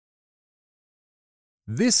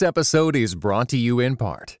This episode is brought to you in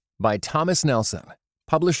part by Thomas Nelson,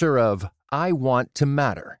 publisher of I Want to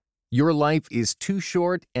Matter. Your life is too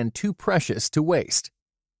short and too precious to waste.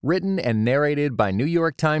 Written and narrated by New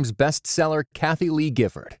York Times bestseller Kathy Lee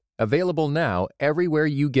Gifford. Available now everywhere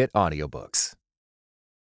you get audiobooks.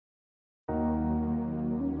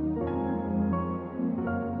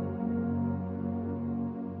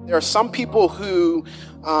 There are some people who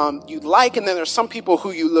you like, and then there's some people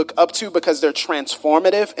who you look up to because they're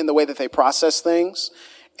transformative in the way that they process things.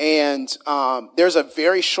 And there's a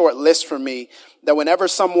very short list for me that whenever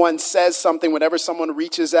someone says something, whenever someone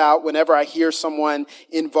reaches out, whenever I hear someone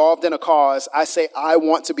involved in a cause, I say, I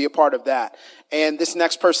want to be a part of that. And this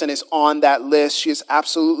next person is on that list. She is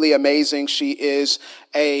absolutely amazing. She is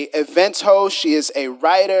a event host. She is a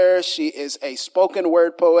writer. She is a spoken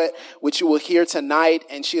word poet, which you will hear tonight.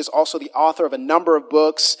 And she is also the author of a number of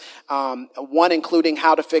books, one including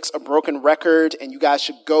How to Fix a Broken Record. And you guys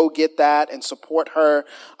should go get that and support her.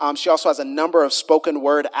 She also has a number of spoken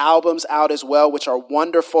word albums out as well, which are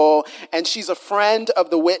wonderful. And she's a friend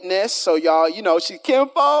of The Witness. So y'all, you know, she's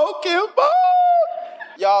Kimbo.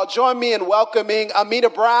 Y'all join me in welcoming Amina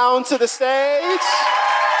Brown to the stage.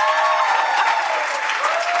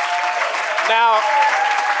 Now,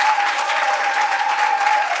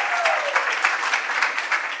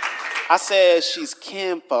 I said she's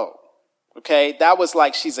Kimbo, okay? That was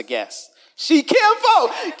like she's a guest. She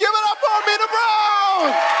Kimbo! Give it up for Amina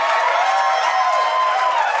Brown!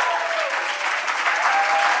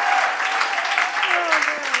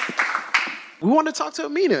 We want to talk to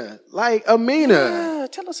Amina. Like, Amina. Yeah,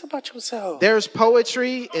 tell us about yourself. There's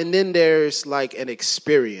poetry, and then there's, like, an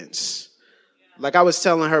experience. Like I was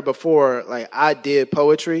telling her before, like, I did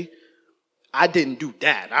poetry. I didn't do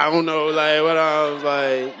that. I don't know, like, what I was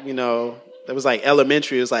like, you know, that was like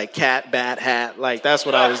elementary. It was like cat, bat, hat. Like, that's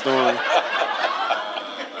what I was doing.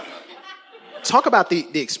 Talk about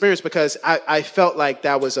the experience, because I felt like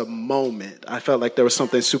that was a moment. I felt like there was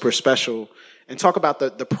something super special. And talk about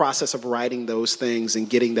the process of writing those things and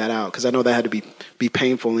getting that out, because I know that had to be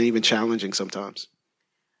painful and even challenging sometimes.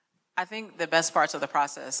 I think the best parts of the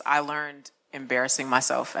process, I learned embarrassing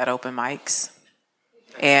myself at open mics.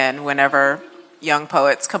 And whenever young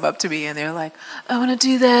poets come up to me and they're like, I want to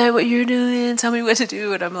do that, what you're doing, tell me what to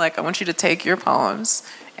do. And I'm like, I want you to take your poems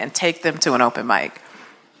and take them to an open mic.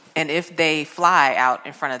 And if they fly out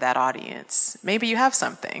in front of that audience, maybe you have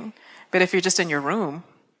something. But if you're just in your room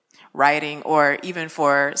writing, or even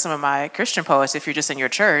for some of my Christian poets, if you're just in your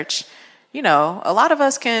church, you know, a lot of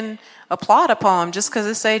us can applaud a poem just because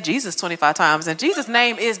it say Jesus 25 times. And Jesus'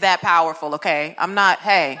 name is that powerful, okay? I'm not,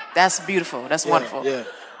 hey, that's beautiful. That's wonderful. Yeah.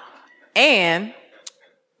 And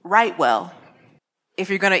write well. If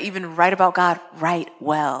you're going to even write about God, write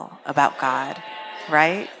well about God,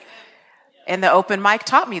 right? And the open mic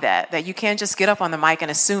taught me that you can't just get up on the mic and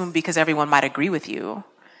assume because everyone might agree with you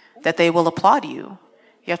that they will applaud you.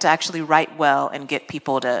 You have to actually write well and get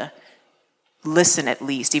people to listen, at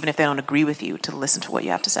least, even if they don't agree with you, to listen to what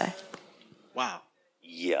you have to say. Wow.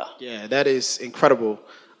 Yeah. Yeah, that is incredible.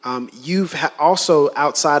 You've also,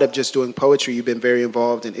 outside of just doing poetry, you've been very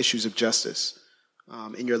involved in issues of justice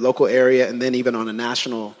in your local area, and then even on a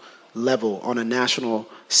national level, on a national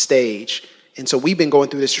stage. And so we've been going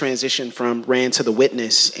through this transition from Rand to The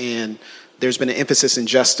Witness, and there's been an emphasis in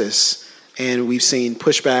justice. And we've seen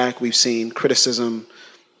pushback, we've seen criticism.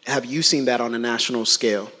 Have you seen that on a national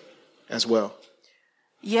scale as well?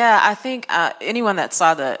 Yeah, I think anyone that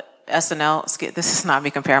saw the SNL skit, this is not me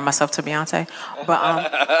comparing myself to Beyonce, but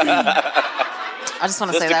I just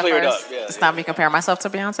want to say that first. Yeah, it's not me comparing myself to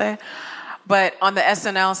Beyonce. But on the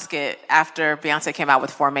SNL skit, after Beyonce came out with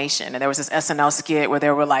Formation, and there was this SNL skit where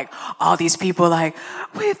there were like all these people like,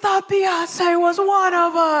 we thought Beyonce was one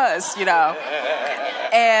of us, you know.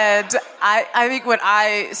 And I think when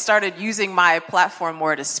I started using my platform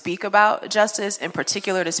more to speak about justice, in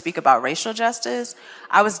particular to speak about racial justice,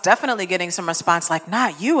 I was definitely getting some response like,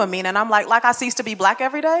 not you, Amina. And I'm like I cease to be black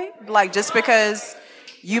every day? Like, just because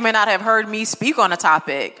you may not have heard me speak on a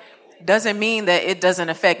topic doesn't mean that it doesn't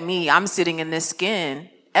affect me. I'm sitting in this skin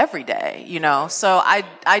every day, you know? So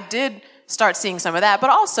I did start seeing some of that, but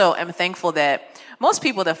also am thankful that most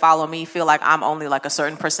people that follow me feel like I'm only like a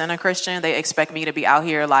certain percent of Christian. They expect me to be out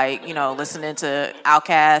here like, you know, listening to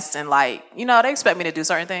Outkast and like, you know, they expect me to do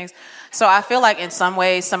certain things. So I feel like in some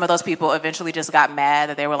ways, some of those people eventually just got mad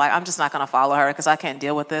that they were like, I'm just not going to follow her because I can't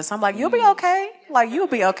deal with this. I'm like, you'll be okay. Like, you'll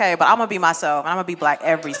be okay, but I'm going to be myself. And I'm going to be black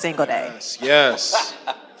every single day. Yes.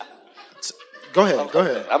 Go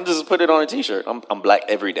ahead. I'm just put it on a t-shirt. I'm black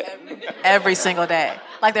every day. Every single day.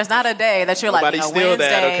 Like, there's not a day that you're Nobody like, steal Wednesday,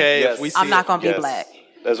 that, okay? Yes. If we see I'm not going to be Yes. black.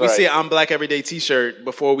 That's we right. see an I'm Black Everyday t-shirt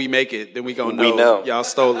before we make it, then we gonna know, We know. y'all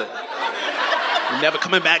stole it. We're never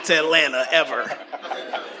coming back to Atlanta, ever.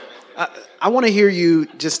 I want to hear you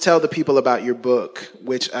just tell the people about your book,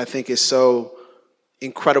 which I think is so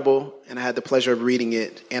incredible, and I had the pleasure of reading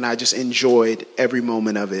it, and I just enjoyed every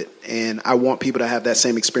moment of it, and I want people to have that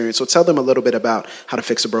same experience. So tell them a little bit about How to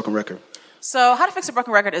Fix a Broken Record. So How to Fix a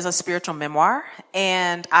Broken Record is a spiritual memoir,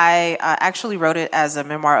 and I actually wrote it as a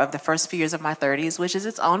memoir of the first few years of my 30s, which is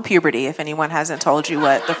its own puberty, if anyone hasn't told you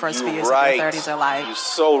what the first few years of your 30s are like. You're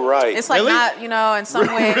so right. It's like Really? not, in some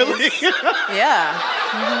ways. Really? Yeah.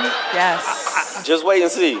 Mm-hmm. Yes. Just wait and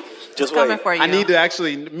see. Just Coming wait. for you. I need to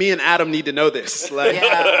actually, me and Adam need to know this. Like,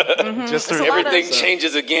 Yeah. Mm-hmm. just to It's a lot of- Everything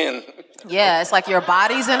changes again. Yeah, it's like your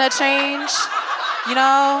body's in a change,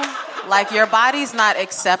 Like your body's not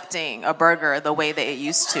accepting a burger the way that it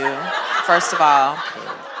used to, first of all.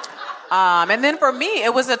 And then for me,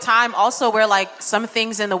 it was a time also where like some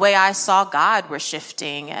things in the way I saw God were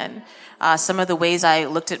shifting, and some of the ways I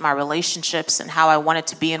looked at my relationships and how I wanted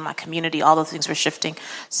to be in my community, all those things were shifting.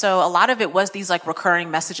 So a lot of it was these like recurring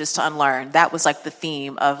messages to unlearn. That was like the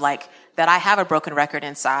theme of like, that I have a broken record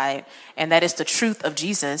inside, and that is the truth of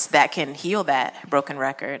Jesus that can heal that broken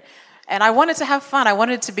record. And I wanted to have fun. I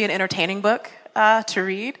wanted it to be an entertaining book to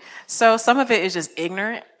read. So some of it is just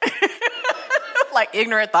ignorant, like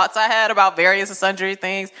ignorant thoughts I had about various and sundry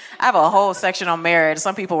things. I have a whole section on marriage.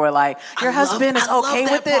 Some people were like, your husband is okay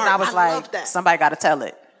with it? And I was like, somebody got to tell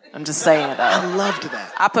it. I'm just saying though. I loved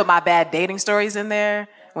that. I put my bad dating stories in there.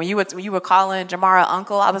 When you were calling Jamara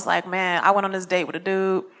uncle, I was like, man, I went on this date with a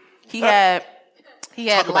dude. He had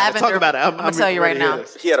lavender. Talk about it. I'm gonna tell you right now.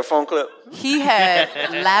 He had a phone clip. He had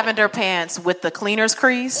lavender pants with the cleaner's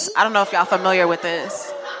crease. I don't know if y'all familiar with this.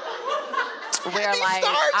 Where like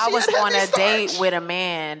I was on a date with a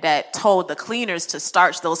man that told the cleaners to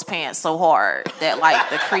starch those pants so hard that like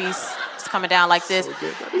the crease is coming down like this.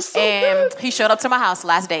 And he showed up to my house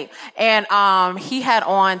last date, and he had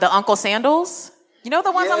on the Uncle sandals. You know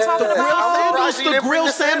the ones I'm talking about? The grill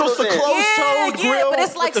sandals, the closed-toed grill but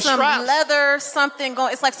it's like with the some straps. leather something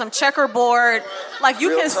going. It's like some checkerboard. Like you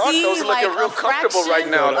Real can talk, see those are like looking real a comfortable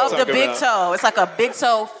fraction right now. of the big toe. It's like a big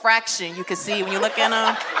toe fraction you can see when you look in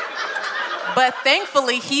them. But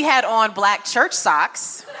thankfully, he had on black church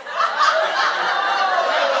socks.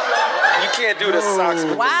 You can't do the socks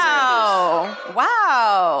with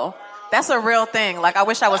Wow. That's a real thing. Like, I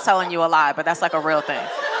wish I was telling you a lie, but that's like a real thing.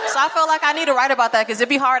 So I feel like I need to write about that because it'd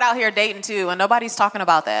be hard out here dating too, and nobody's talking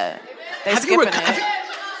about that. They skipping it.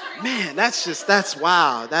 Man, that's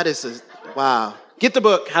wow. That is wow. Get the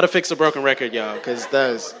book, How to Fix a Broken Record, y'all, because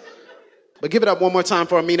that's. But give it up one more time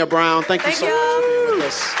for Amina Brown. Thank you so much for being with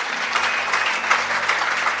us.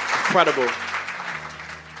 Incredible.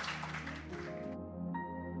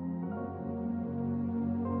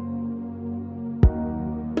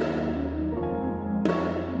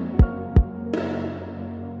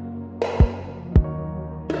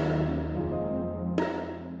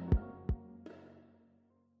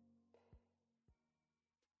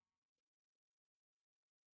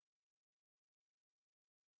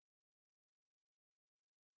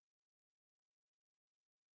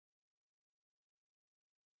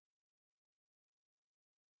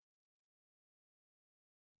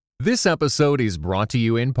 This episode is brought to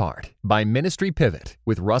you in part by Ministry Pivot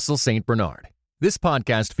with Russell St. Bernard. This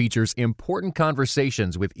podcast features important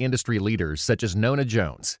conversations with industry leaders such as Nona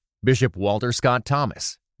Jones, Bishop Walter Scott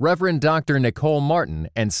Thomas, Reverend Dr. Nicole Martin,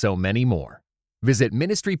 and so many more. Visit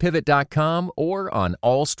ministrypivot.com or on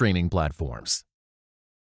all streaming platforms.